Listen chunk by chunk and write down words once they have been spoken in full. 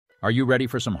Are you ready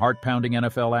for some heart-pounding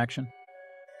NFL action?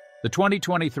 The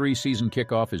 2023 season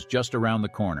kickoff is just around the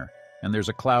corner, and there's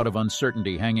a cloud of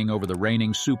uncertainty hanging over the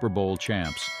reigning Super Bowl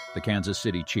champs, the Kansas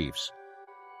City Chiefs.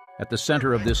 At the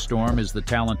center of this storm is the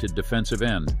talented defensive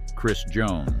end, Chris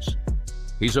Jones.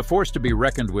 He's a force to be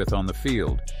reckoned with on the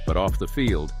field, but off the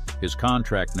field, his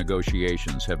contract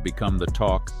negotiations have become the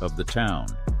talk of the town.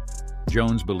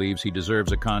 Jones believes he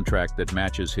deserves a contract that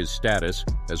matches his status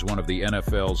as one of the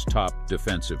NFL's top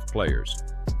defensive players.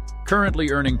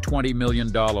 Currently earning $20 million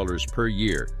per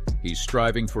year, he's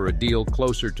striving for a deal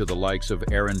closer to the likes of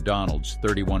Aaron Donald's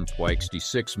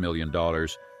 $31.66 million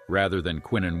rather than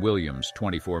Quinnen Williams'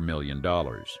 $24 million.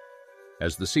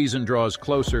 As the season draws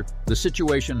closer, the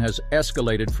situation has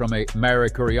escalated from a mere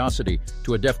curiosity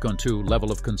to a DEFCON 2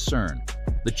 level of concern.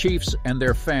 The Chiefs and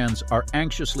their fans are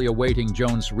anxiously awaiting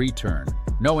Jones' return,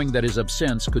 knowing that his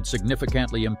absence could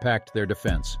significantly impact their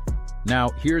defense. Now,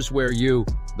 here's where you,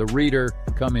 the reader,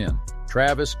 come in.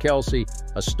 Travis Kelce,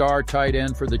 a star tight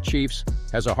end for the Chiefs,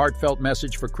 has a heartfelt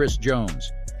message for Chris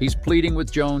Jones. He's pleading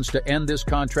with Jones to end this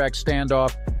contract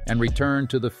standoff and return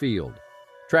to the field.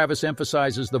 Travis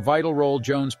emphasizes the vital role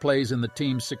Jones plays in the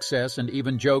team's success and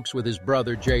even jokes with his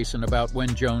brother Jason about when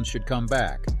Jones should come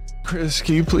back. Chris,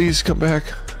 can you please come back?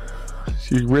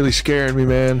 You're really scaring me,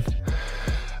 man.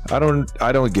 I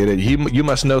don't get it. You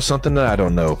must know something that I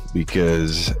don't know,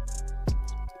 because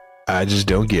I just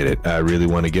don't get it. I really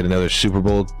want to get another Super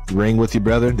Bowl ring with you,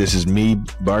 brother. This is me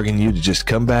bargaining you to just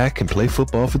come back and play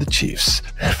football for the Chiefs.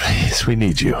 Please, we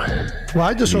need you. Well,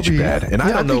 I just hope you bad. And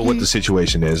I don't know what the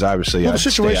situation is. Obviously, the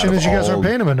situation is you guys aren't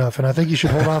paying him enough, and I think you should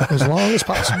hold on as long as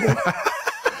possible.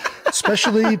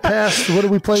 Especially past, what do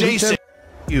we play? Jason,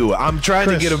 I'm trying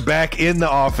to get him back in the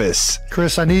office.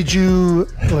 Chris, I need you.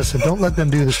 Listen, don't let them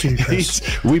do this to you, Chris.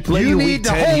 We play you need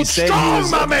to hold strong,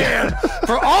 my man.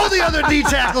 For all the other D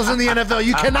tackles in the NFL,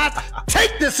 you cannot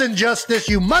take this injustice.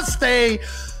 You must stay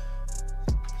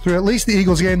through at least the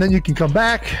Eagles game, then you can come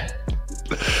back.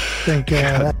 I think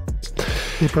that's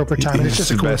the appropriate time. He's just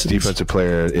the best defensive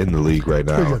player in the league right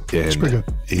now. Pretty good.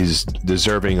 He's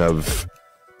deserving of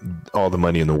all the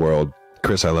money in the world.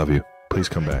 Chris, I love you. Please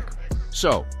come back.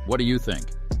 So, what do you think?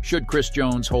 Should Chris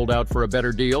Jones hold out for a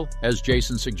better deal, as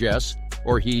Jason suggests,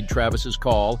 or heed Travis's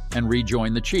call and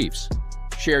rejoin the Chiefs?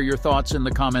 Share your thoughts in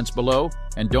the comments below,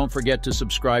 and don't forget to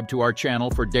subscribe to our channel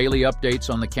for daily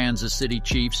updates on the Kansas City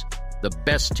Chiefs, the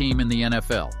best team in the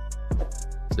NFL.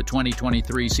 The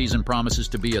 2023 season promises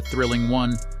to be a thrilling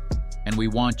one, and we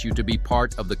want you to be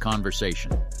part of the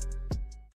conversation.